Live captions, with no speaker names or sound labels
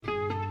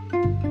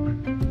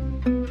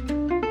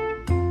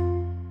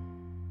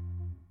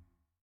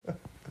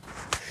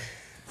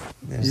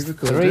There's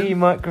 3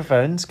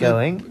 microphones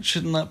going. Yeah,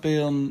 shouldn't that be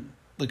on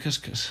the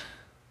couscous?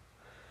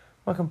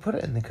 I can put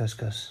it in the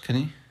couscous. Can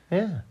you?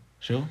 Yeah.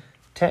 Sure.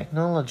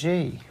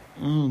 Technology.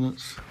 Oh,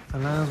 that's...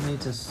 allows me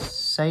to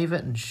save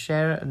it and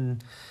share it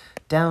and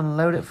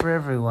download it for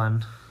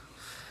everyone.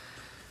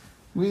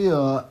 We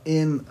are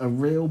in a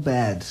real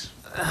bed.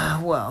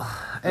 Well,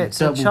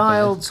 it's a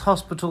child's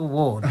hospital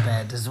ward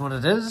bed is what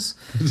it is.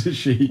 The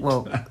sheet.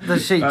 Well, the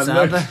sheets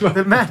are.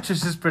 The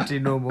mattress is pretty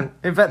normal.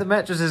 In fact, the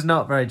mattress is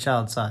not very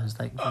child-sized,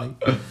 thankfully.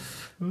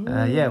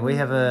 Yeah, we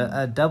have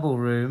a double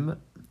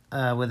room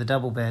with a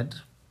double bed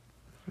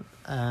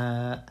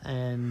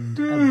and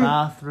a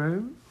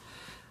bathroom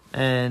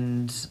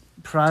and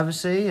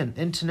privacy and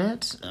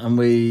internet. And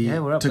we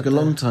we're up took a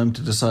long time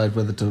to decide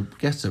whether to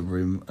get a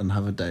room and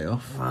have a day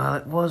off. Well,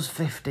 it was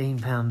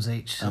 £15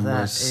 each, so and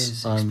that is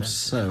expensive. I'm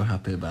so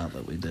happy about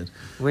that we did.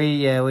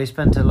 We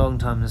spent a long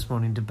time this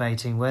morning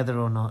debating whether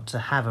or not to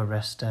have a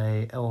rest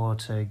day or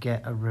to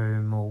get a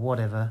room or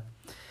whatever.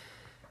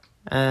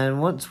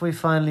 And once we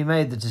finally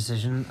made the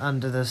decision,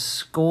 under the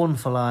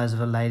scornful eyes of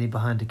a lady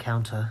behind a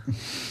counter,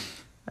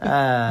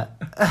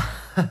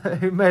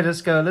 who made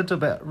us go a little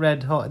bit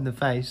red hot in the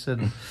face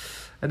and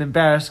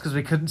embarrassed because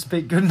we couldn't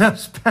speak good enough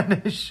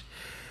Spanish,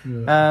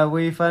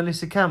 we finally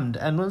succumbed.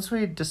 And once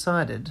we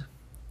decided,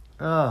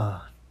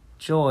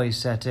 joy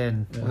set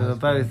in. Yeah, we were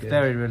both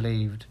very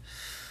relieved.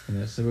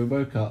 Yeah, so we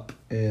woke up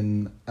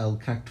in El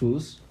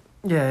Cactus.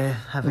 Yeah,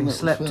 having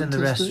slept in the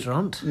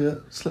restaurant. Yeah,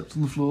 slept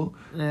on the floor.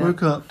 Yeah.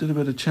 Woke up, did a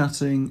bit of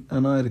chatting,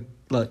 and I had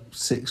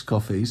 6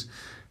 coffees,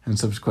 and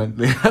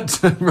subsequently had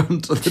to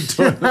run to the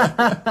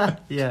toilet.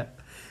 Yeah,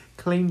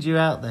 cleaned you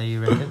out there, you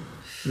reckon?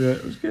 Yeah,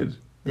 it was good.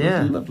 It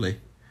was lovely.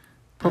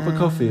 Proper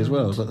coffee as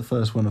well. It was like the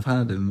first one I've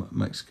had in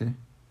Mexico.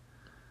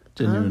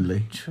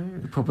 Genuinely.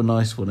 True. A proper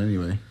nice one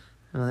anyway.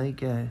 Oh, there you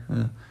go.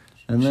 Yeah.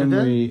 And then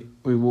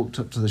we walked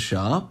up to the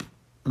Sharp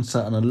and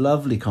sat on a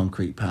lovely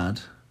concrete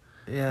pad.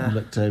 Yeah. And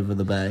looked over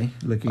the bay,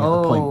 looking at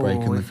the point break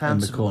in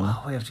the corner.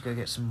 We have to go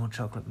get some more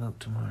chocolate milk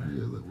tomorrow.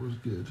 Yeah, that was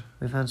good.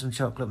 We found some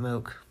chocolate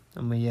milk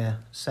and we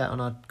sat on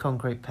our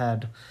concrete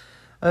pad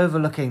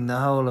overlooking the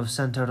whole of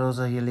Santa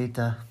Rosa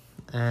Yelita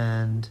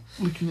and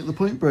looking at the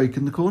point break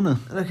in the corner.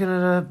 Looking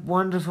at a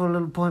wonderful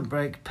little point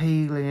break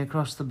peeling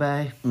across the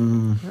bay.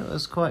 It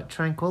was quite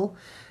tranquil.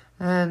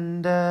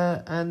 And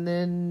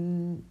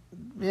then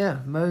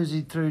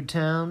moseyed through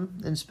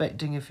town,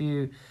 inspecting a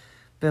few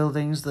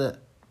buildings that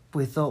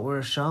we thought were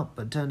a shop,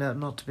 but turned out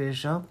not to be a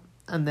shop.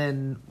 And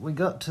then we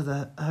got to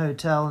the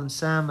hotel and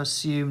Sam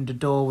assumed a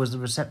door was the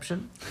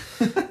reception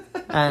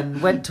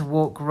and went to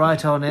walk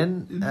right on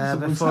in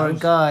before a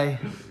guy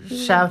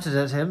shouted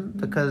at him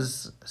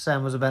because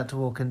Sam was about to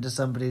walk into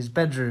somebody's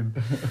bedroom.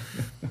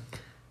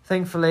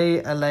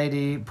 Thankfully, a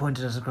lady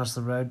pointed us across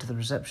the road to the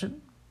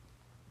reception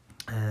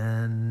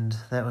and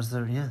that was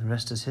the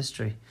rest is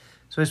history.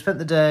 So we spent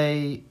the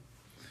day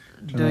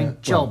doing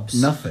jobs.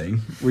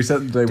 Nothing. We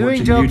spent the day doing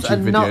watching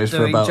YouTube videos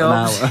for about an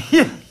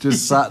hour.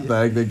 Just sat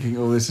there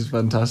thinking, this is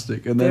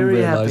fantastic. And then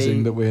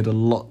realising that we had a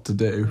lot to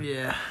do.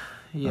 Yeah.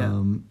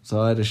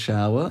 So I had a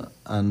shower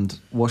and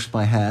washed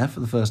my hair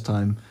for the first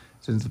time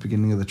since the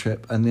beginning of the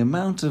trip. And the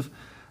amount of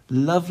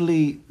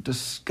lovely,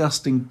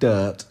 disgusting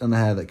dirt and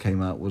hair that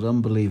came out was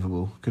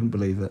unbelievable. Couldn't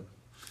believe it.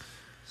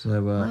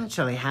 So I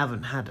actually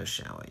haven't had a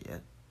shower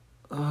yet.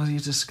 Oh, you're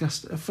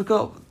disgusting. I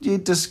forgot. You're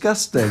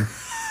disgusting.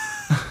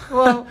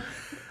 Well,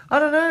 I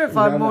don't know if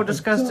I'm more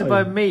disgusted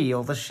by me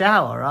or the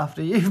shower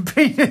after you've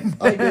been in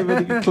there. I gave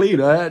it a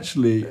clean. I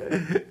actually,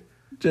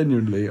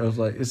 genuinely, I was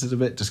like, this is a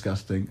bit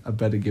disgusting. I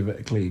better give it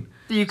a clean.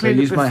 You cleaned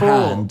it before? I used my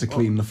hand to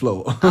clean the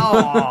floor.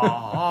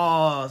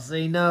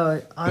 See,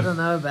 no, I don't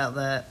know about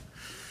that.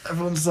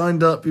 Everyone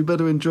signed up. You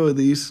better enjoy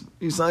these.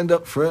 You signed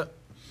up for it.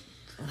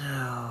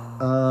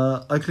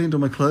 I cleaned all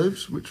my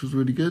clothes, which was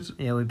really good.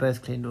 Yeah, we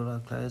both cleaned all our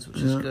clothes,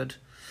 which is good.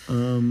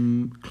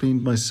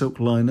 Cleaned my silk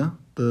liner,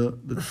 the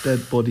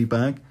dead body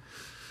bag.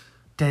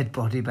 Dead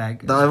body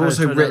bag. I've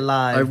also ripped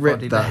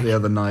that bag the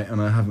other night and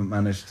I haven't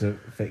managed to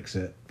fix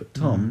it. But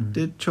Tom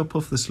did chop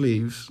off the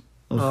sleeves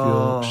of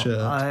your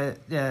shirt.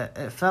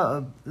 It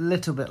felt a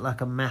little bit like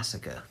a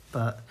massacre,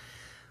 but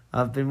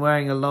I've been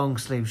wearing a long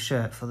sleeve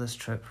shirt for this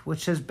trip,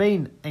 which has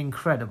been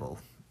incredible.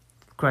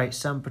 Great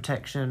sun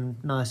protection,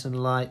 nice and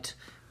light,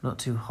 not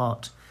too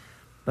hot.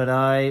 But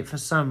I, for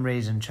some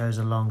reason, chose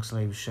a long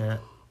sleeve shirt.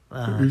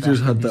 You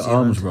just had the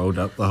arms rolled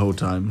up the whole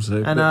time,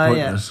 so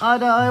pointless.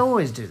 I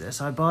always do this.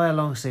 I buy a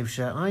long sleeve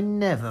shirt. I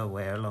never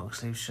wear a long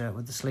sleeve shirt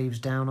with the sleeves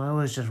down. I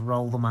always just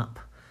roll them up.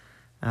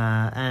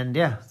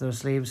 The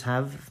sleeves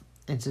have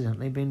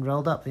incidentally been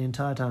rolled up the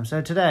entire time. So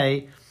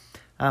today,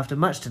 after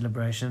much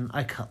deliberation,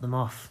 I cut them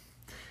off,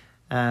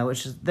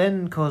 which has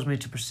then caused me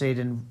to proceed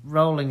in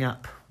rolling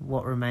up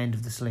what remained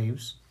of the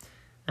sleeves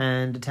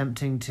and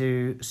attempting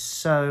to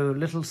sew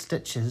little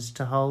stitches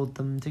to hold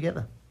them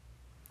together.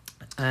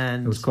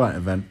 And it was quite an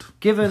event.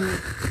 Given,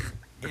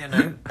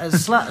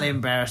 as slightly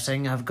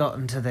embarrassing, I've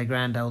gotten to the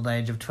grand old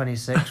age of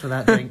 26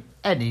 without doing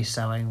any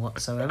sewing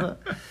whatsoever.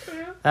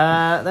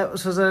 That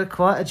was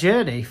quite a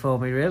journey for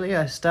me, really.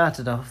 I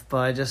started off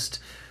by just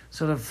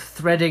sort of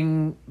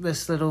threading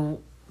this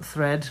little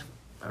thread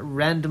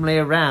randomly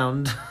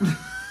around,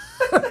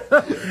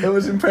 It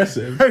was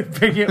impressive.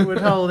 hoping it would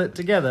hold it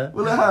together.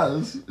 Well, it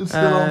has. It's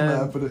still on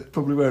there, but it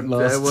probably won't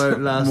last. It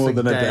won't last more a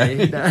than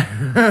day. a day.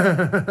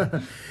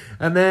 No.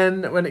 And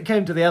then when it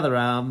came to the other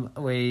arm,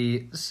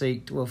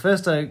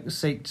 first I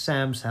sought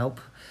Sam's help,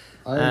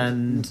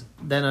 and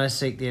then I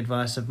seek the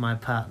advice of my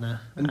partner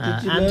And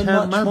did you and learn her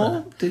much mother.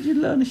 more? Did you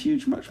learn a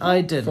huge much more?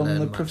 I did from learn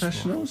the much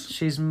professionals. more.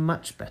 She's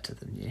much better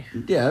than you.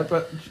 Yeah,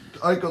 but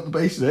I got the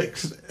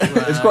basics.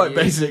 Well, It's quite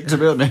basic, to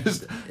be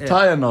honest. Yeah.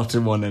 Tie a knot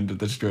in one end of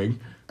the string,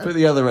 put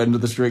the other end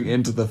of the string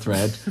into the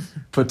thread,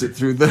 put it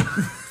through the...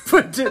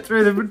 Put it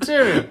through the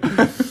material.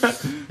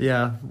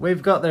 Yeah,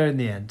 we've got there in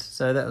the end.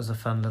 So that was a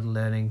fun little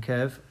learning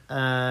curve.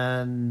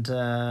 And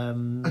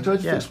I tried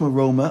to fix my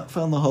roll mat,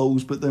 found the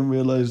holes, but then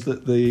realised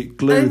that the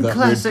glue in that we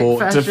classic bought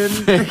fashion, to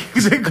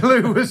fix... the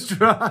glue was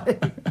dry.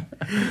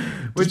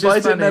 Which Despite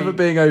is it funny. never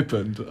being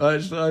opened,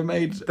 I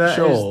made That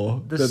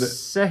sure is the that it...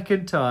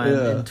 second time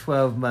Yeah. in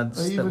 12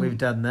 months that we've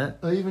done that.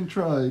 I even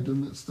tried,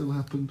 and it still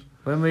happened.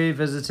 When we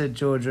visited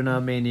Georgia and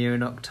Armenia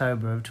in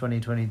October of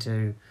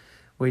 2022,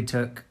 we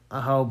took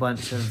a whole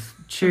bunch of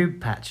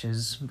tube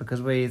patches because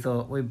we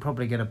thought we'd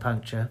probably get a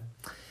puncture.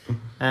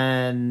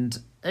 And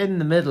in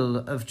the middle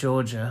of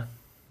Georgia,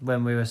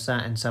 when we were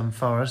sat in some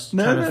forest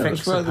trying to it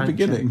fix was right a at the puncture.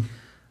 beginning.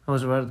 I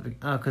was right at the beginning.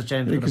 Oh, because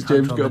James Because got a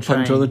James puncture got a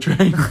punch on the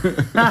train.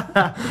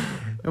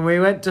 And we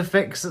went to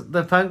fix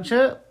the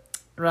puncture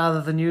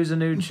rather than use a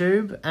new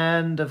tube,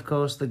 and of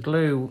course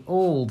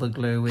all the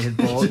glue we had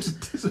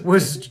bought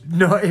was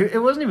not.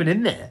 It wasn't even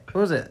in there,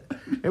 was it?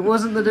 It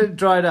wasn't that it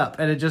dried up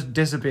and it just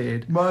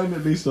disappeared. Mine,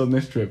 at least on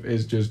this trip,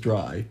 is just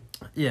dry.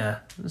 Yeah,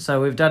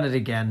 so we've done it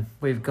again.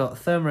 We've got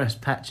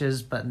Thermarest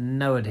patches, but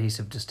no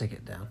adhesive to stick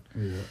it down.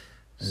 Yeah.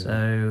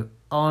 So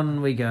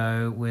on we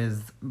go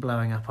with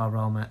blowing up our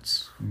roll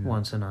mats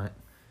once a night.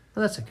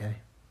 But that's okay.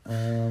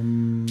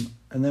 And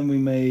then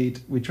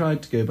we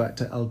tried to go back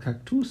to El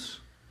Cactus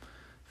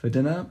for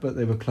dinner, but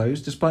they were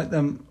closed, despite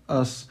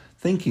us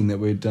thinking that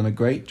we'd done a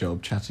great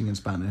job chatting in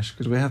Spanish,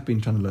 because we have been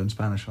trying to learn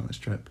Spanish on this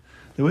trip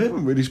that we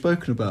haven't really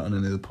spoken about on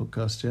any of the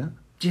podcasts yet.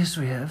 Yes,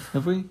 we have.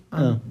 Have we?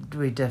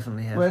 We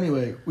definitely have. Well,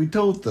 anyway, we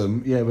told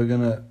them,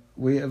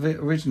 we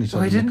originally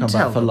told We them didn't to come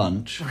tell back for them.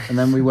 lunch, and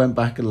then we went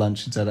back at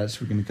lunch and said,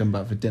 actually, we're going to come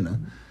back for dinner.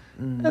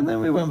 And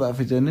then we went back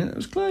for dinner and it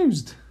was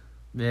closed.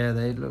 Yeah,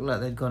 they looked like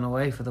they'd gone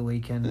away for the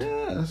weekend.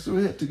 Yeah, so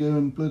we had to go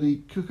and bloody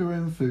cook our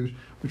own food,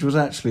 which was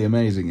actually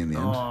amazing in the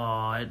end.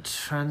 Oh, it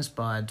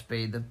transpired to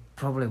be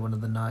probably one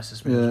of the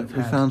nicest meals Yeah, we've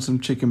we had. found some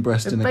chicken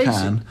breast in a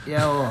can.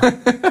 Yeah,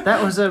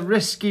 that was a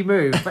risky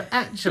move, but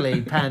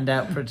actually panned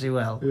out pretty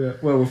well. Yeah,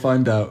 well, we'll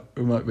find out.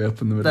 We might be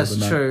up in the middle That's of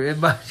the night. true. It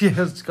might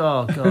just.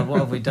 Oh God, what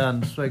have we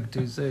done? Spoken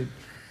too soon.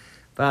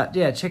 But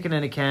yeah, chicken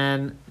in a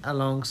can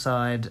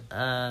alongside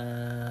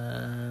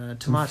Some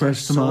tomato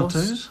fresh sauce.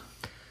 tomatoes.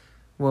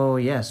 Well,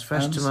 yes,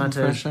 fresh And some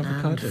tomatoes fresh and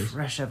avocados.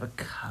 fresh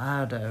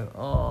avocado.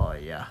 Oh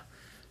yeah,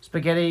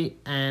 spaghetti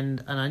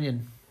and an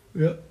onion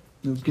Yeah,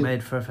 it was good.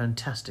 made for a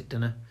fantastic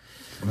dinner.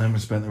 And then we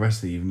spent the rest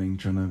of the evening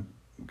trying to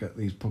get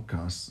these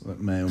podcasts that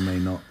may or may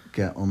not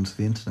get onto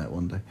the internet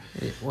one day.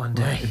 One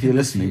day. If you're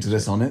listening to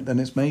this on it, then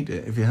it's made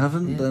it. If you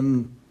haven't,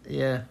 then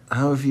Yeah.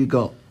 how have you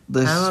got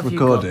this How have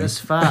recording? you got this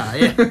far?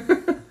 Yeah.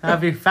 How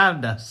have you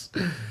found us?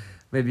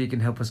 Maybe you can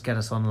help us get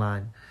us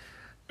online.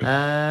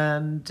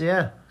 And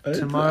yeah,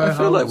 tomorrow. I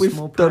feel like holds we've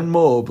more done prep.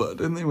 more, but I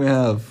don't think we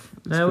have.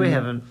 No, we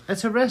haven't.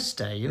 It's a rest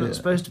day. You're not Yeah.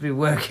 supposed to be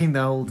working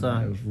the whole It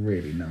time. was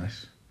really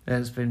nice.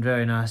 It's been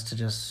very nice to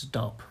just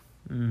stop.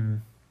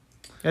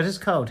 It is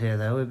cold here,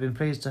 though. We've been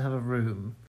pleased to have a room.